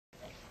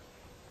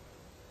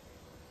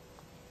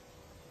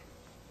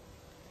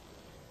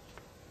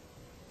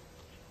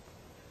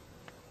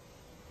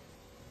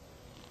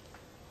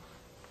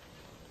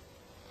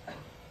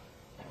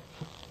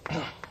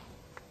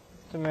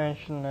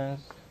dimension is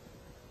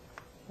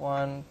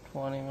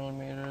 120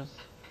 millimeters.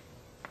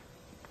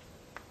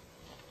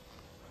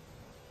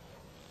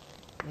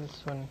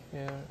 This one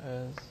here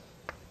is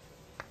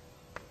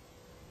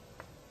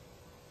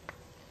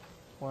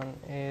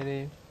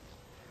 180.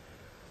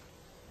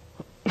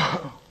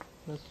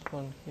 This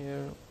one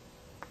here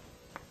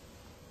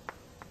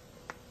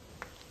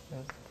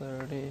is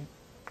 30.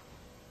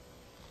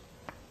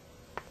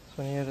 This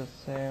one here is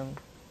same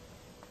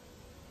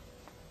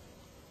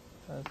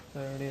as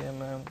 30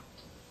 mm.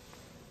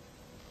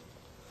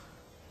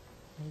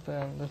 And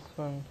then this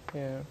one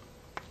here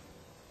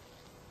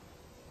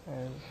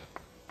is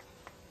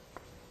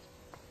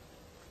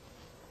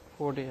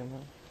 40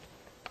 mm.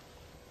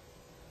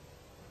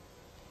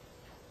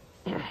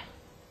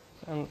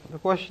 And the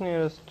question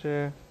here is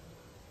to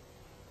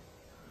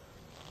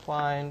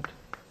find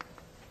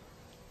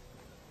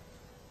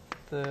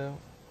the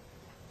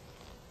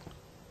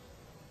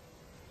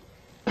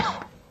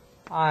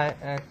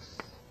Ix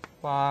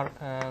bar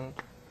and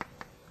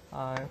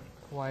Iy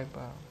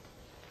bar.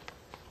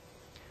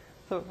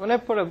 So when I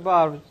put a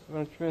bar,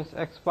 which means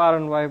X bar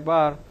and Y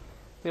bar,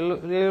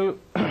 we're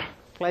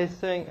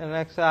placing an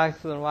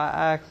X-axis and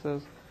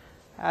Y-axis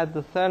at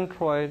the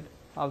centroid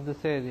of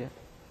this area.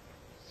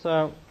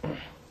 So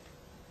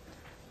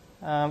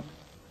first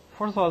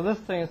of all, this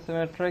thing is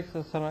symmetric, so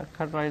it's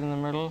cut right in the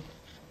middle,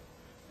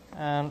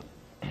 and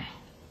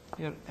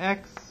your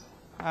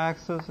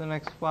X-axis and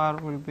X bar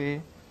will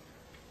be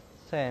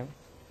same.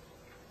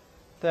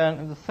 Then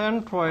if the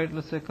centroid,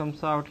 let's say,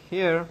 comes out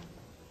here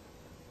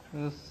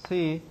in the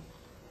C,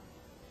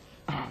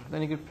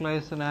 then you could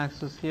place an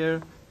axis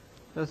here.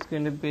 That's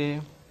going to be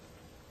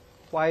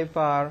Y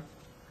bar,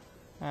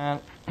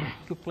 and you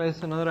could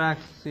place another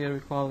axis here.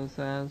 We call this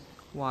as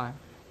Y.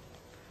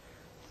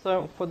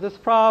 So for this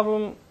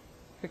problem,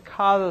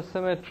 because of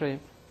symmetry,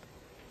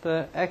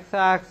 the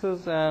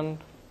X-axis and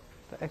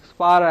the X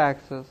bar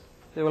axis,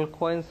 they will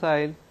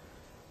coincide,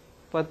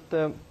 but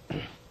the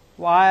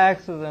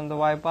Y-axis and the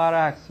Y bar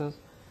axis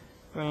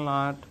will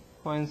not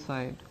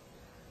coincide.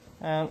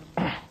 And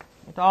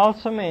it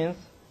also means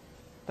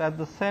that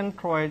the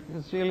centroid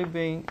is really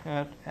being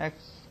at X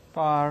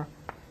bar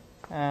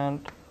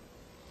and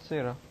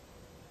 0.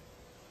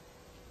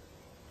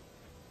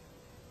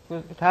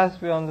 Because it has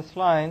to be on this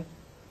line,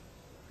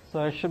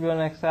 so it should be on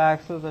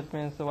X-axis. That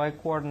means the Y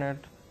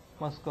coordinate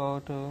must go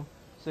to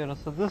 0.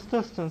 So this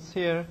distance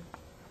here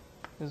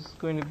is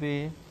going to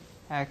be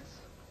X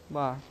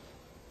bar.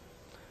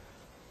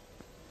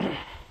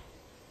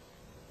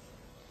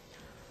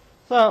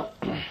 So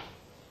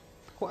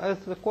as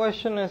the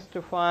question is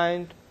to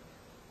find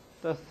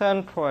the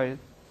centroid,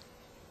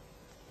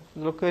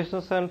 the location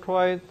of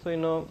centroid, so you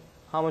know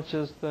how much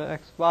is the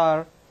X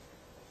bar.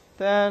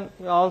 Then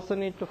you also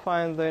need to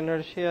find the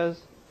inertias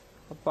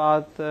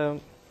about the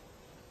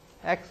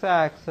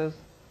X-axis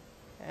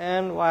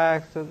and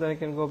Y-axis. Then you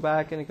can go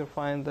back and you can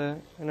find the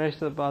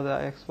inertia about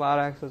the X bar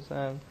axis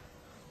and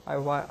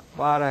Y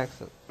bar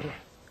axis.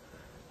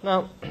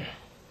 Now,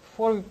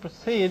 before we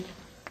proceed,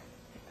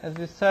 as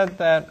we said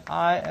that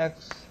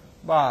Ix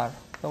bar,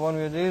 the one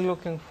we're really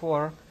looking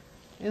for,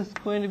 is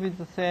going to be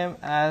the same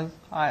as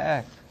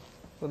Ix.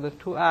 So the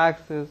two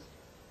axes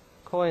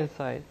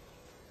coincide.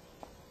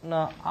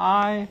 Now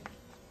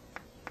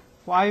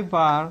Y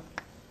bar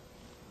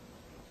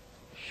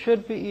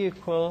should be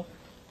equal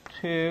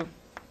to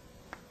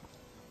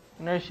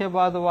inertia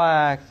about the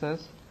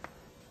Y-axis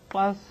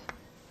plus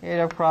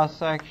area of cross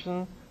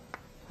section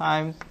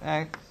times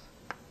X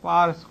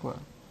bar square.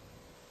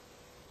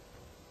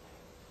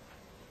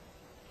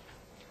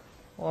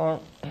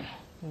 Or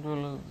do a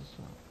little this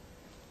one.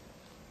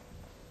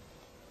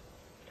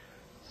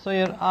 So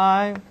your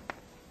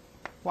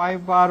Y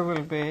bar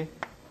will be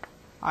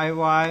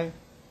Iy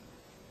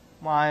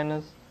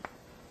minus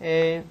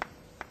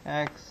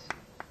Ax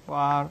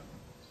bar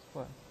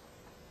square.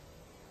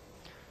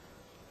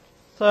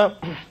 So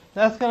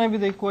that's going to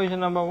be the equation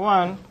number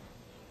 1,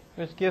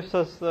 which gives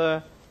us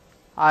the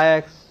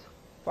Ix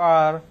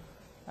bar,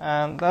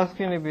 and that's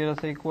going to be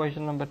the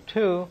equation number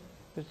 2,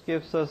 which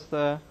gives us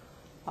the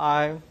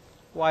Iy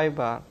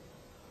bar.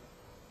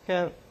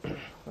 Okay,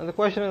 and the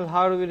question is,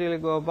 how do we really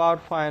go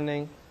about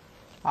finding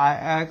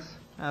Ix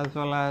as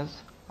well as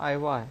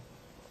Iy?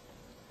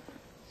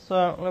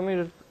 So let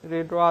me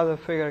redraw the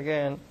figure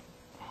again.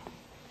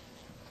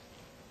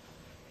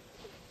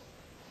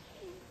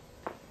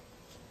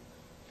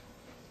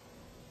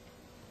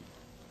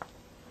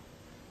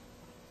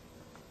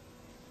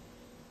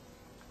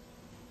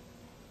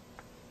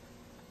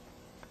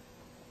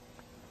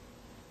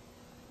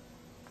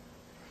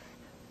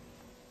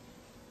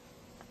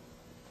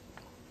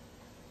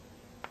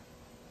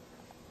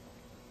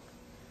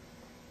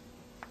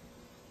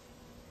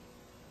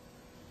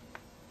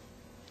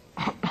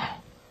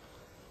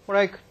 What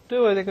I could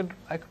do is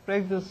I could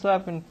break this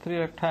up in 3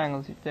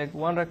 rectangles. You take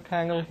one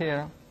rectangle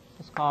here,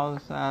 let's call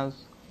this as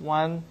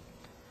 1.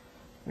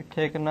 We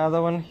take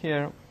another one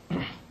here,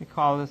 we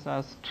call this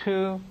as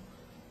 2.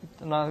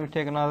 We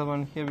take another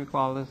one here, we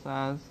call this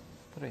as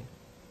 3.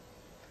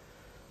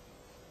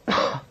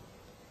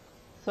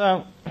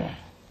 So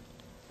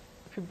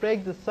if you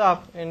break this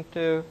up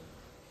into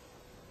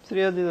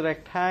 3 of these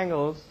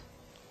rectangles,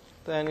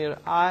 then your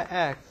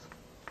Ix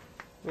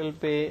will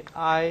be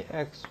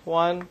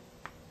Ix1,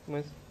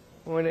 means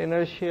moment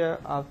inertia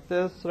of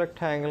this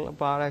rectangle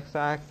about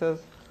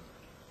x-axis,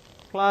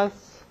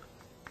 plus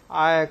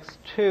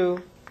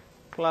Ix2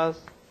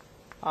 plus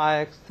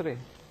Ix3.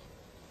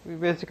 We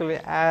basically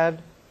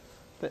add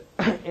the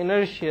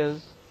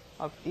inertias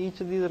of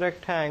each of these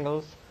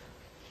rectangles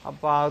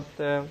about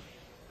the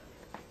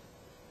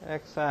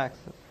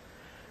x-axis.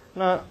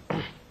 Now,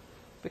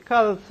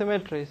 because of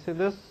symmetry, see,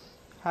 this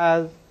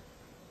has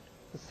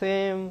the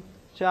same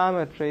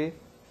geometry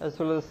as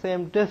well as the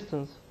same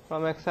distance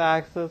from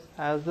x-axis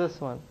as this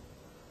one.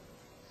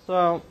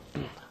 So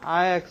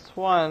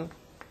Ix1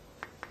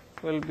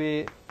 will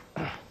be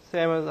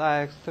same as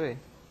Ix3.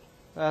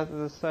 That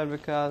is said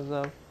because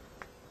of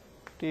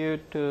due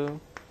to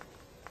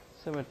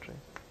symmetry.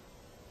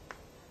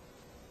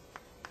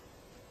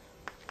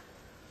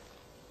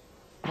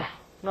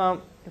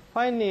 Now, if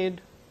I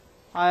need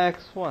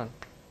Ix1,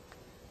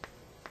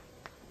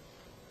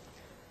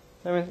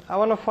 that means I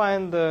want to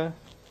find the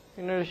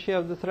inertia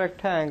of this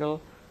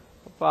rectangle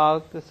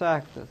about this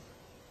axis.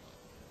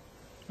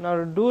 Now,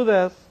 to do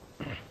this,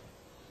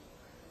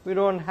 we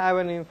don't have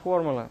any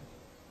formula.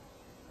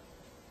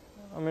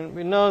 I mean,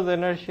 we know the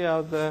inertia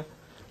of the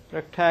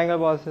rectangle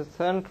about the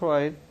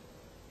centroid.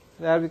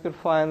 That we could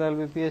find that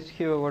will be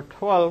bhq over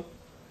 12.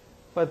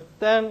 But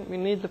then we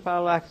need the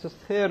parallel axis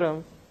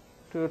theorem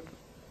to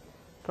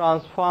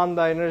transform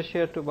the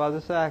inertia to about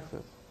this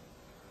axis.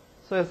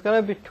 So it's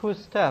going to be 2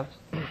 steps.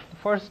 The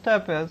first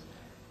step is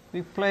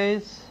we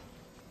place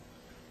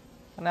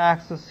an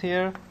axis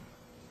here.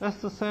 That's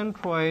the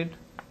centroid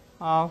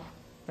of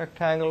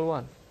rectangle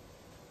 1.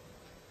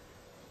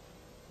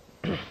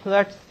 So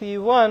that's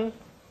C1,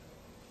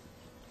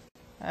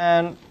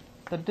 and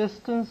the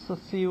distance of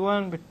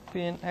C1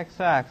 between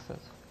x-axis.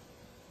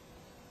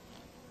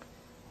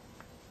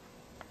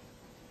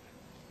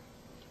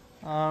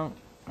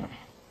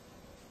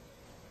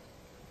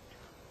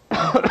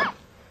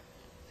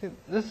 See,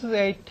 this is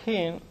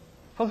 18.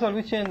 First of all,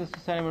 we change this to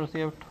centimeters.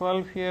 You have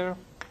 12 here,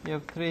 you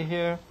have 3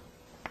 here,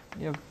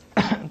 you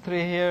have 3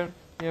 here,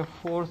 you have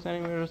 4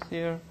 centimeters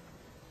here,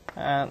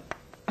 and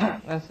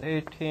that's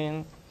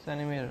 18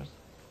 centimeters.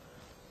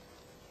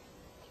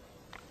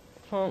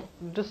 So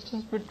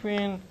distance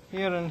between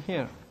here and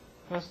here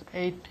was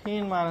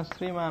 18 minus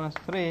 3 minus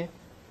 3,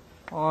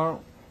 or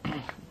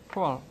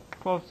 12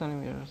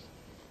 centimeters.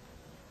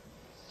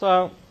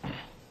 So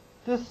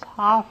this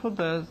half of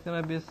this is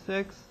going to be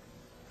 6.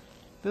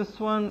 This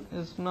one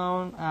is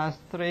known as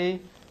 3,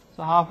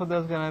 so half of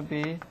this is going to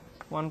be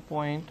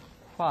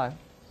 1.5.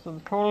 So the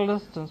total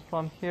distance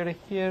from here to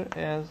here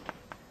is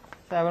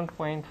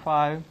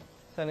 7.5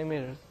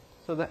 centimeters.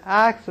 So the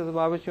axis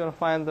about which you want to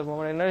find the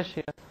moment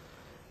inertia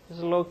is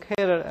located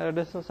at a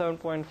distance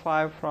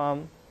 7.5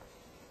 from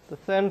the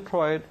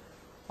centroid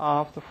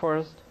of the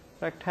first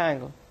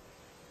rectangle.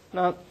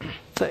 Now,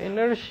 the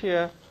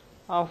inertia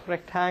of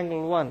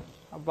rectangle 1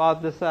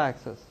 about this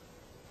axis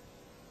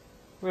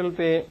will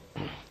be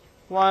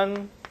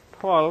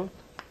 1/12.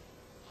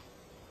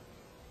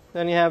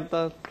 Then you have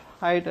the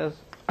height as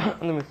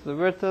the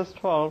width is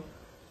 12,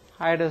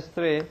 height is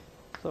 3,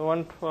 so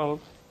 1/12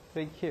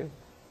 3q.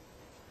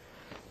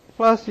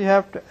 Plus you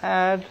have to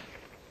add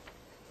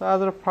the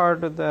other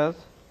part of this.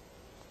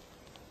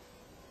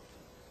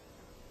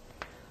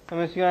 That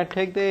means you're going to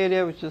take the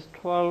area, which is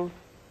 12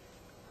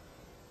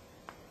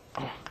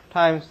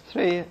 times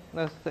 3,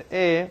 that's the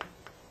A,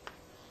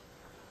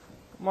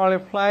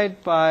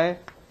 multiplied by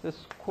the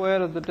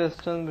square of the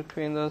distance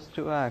between those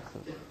two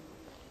axes.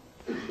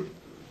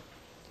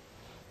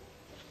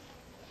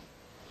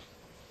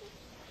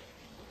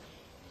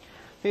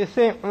 You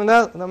see,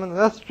 that's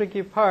the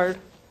tricky part,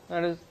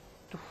 that is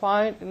to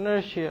find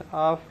inertia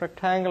of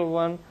rectangle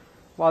 1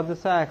 about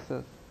this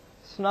axis.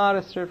 It's not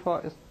a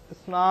straightforward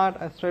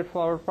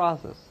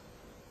process.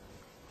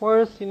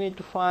 First, you need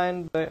to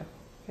find the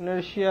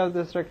inertia of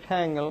this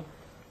rectangle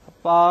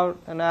about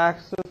an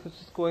axis which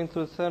is going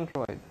through the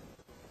centroid.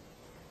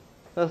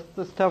 That's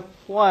the step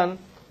 1,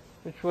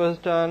 which was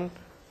done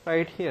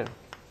right here.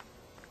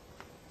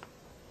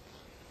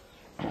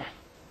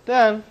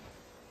 Then,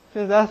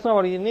 since that's not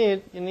what you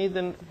need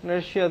the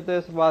inertia of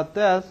this about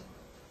this.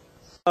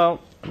 So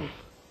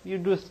you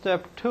do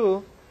step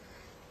 2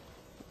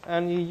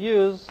 and you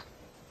use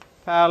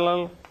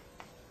parallel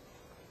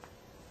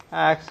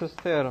axis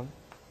theorem.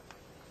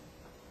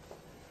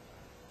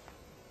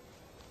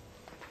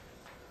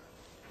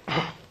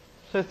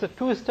 So it's a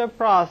 2-step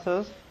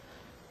process,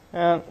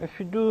 and if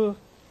you do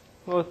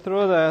go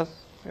through this,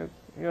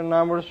 your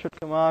numbers should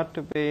come out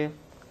to be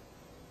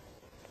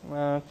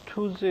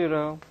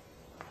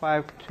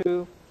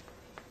 2052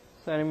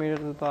 centimeters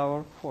to the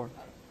power 4.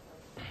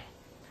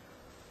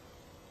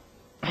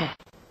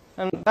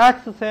 And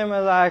that's the same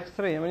as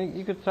Ix3. I mean,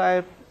 you could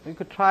try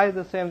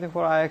the same thing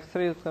for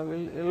Ix3. So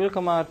it will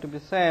come out to be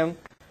same.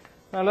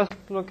 Now let's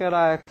look at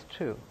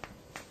Ix2.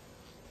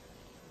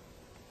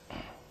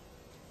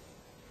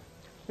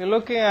 we're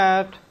looking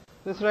at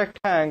this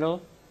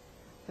rectangle.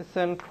 The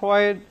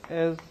centroid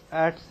is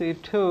at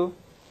C2,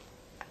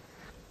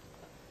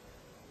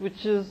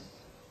 which is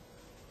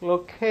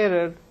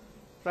located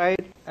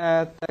right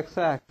at the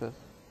x-axis.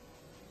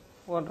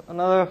 What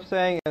another way of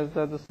saying is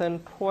that the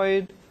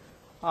centroid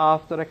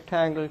of the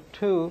rectangle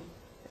 2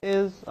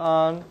 is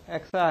on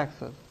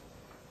x-axis.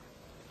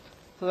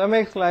 So that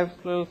makes life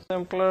a little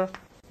simpler,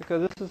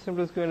 because this is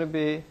simply going to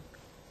be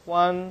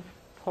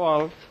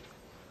 1/12.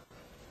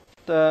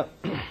 The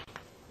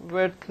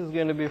width is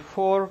going to be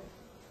 4,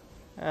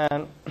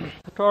 and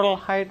the total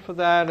height for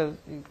that is,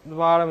 the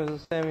bottom is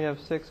the same. You have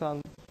 6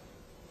 on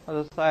the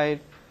other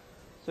side,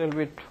 so it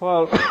will be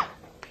 12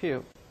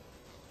 cubed.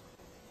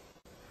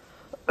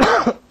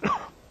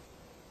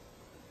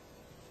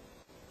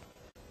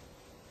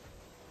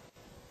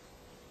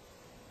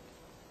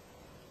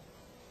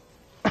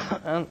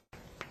 And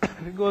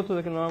if you go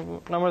through the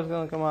number is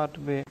going to come out to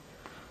be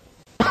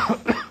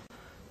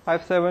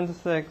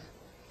 576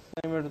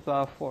 centimeters to the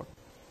power 4.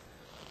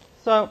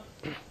 So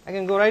I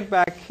can go right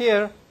back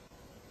here.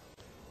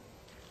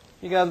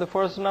 You got the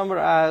first number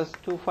as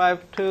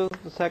 252,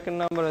 the second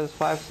number is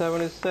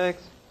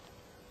 576,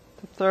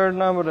 the third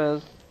number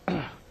is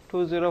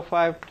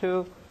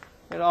 2052.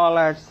 It all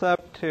adds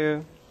up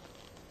to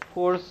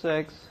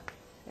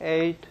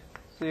 4680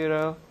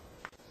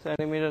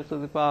 centimeters to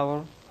the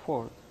power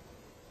 4.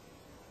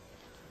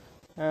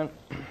 And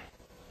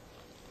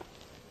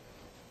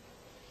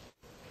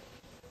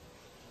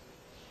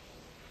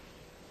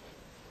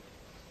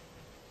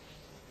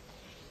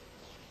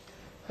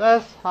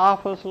that's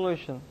half a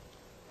solution.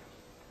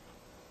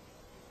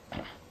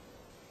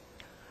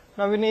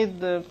 Now we need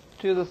to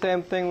do the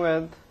same thing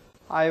with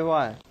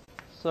IY.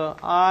 So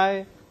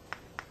IY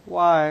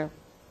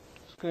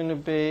is going to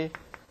be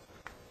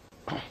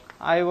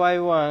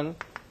IY1,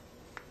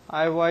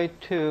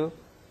 IY2,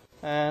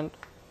 and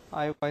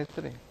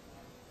IY3.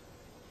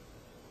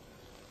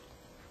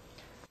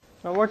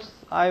 Now what's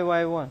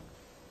IY1?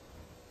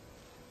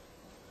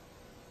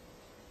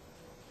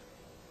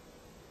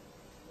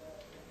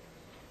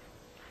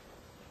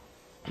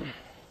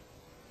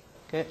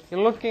 Okay, you're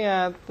looking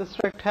at this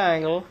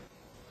rectangle,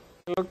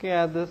 you're looking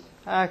at this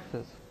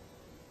axis.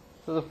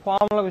 So the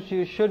formula which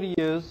you should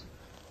use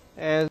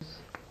is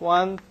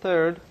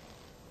 1/3.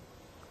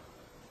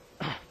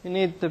 You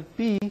need the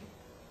B,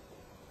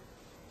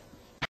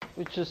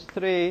 which is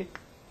 3.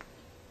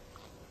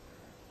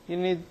 You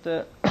need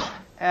the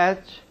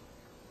H,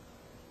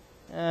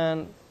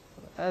 and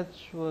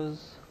H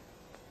was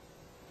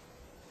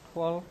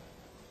 12.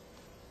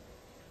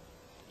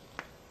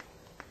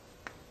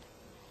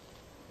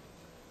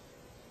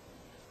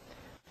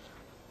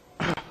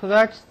 So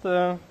that's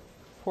the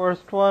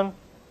first one.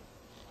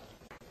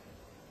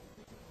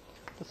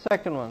 The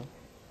second one,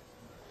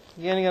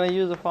 again you're going to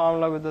use the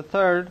formula with the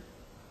third.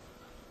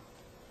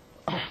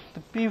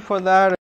 The P for that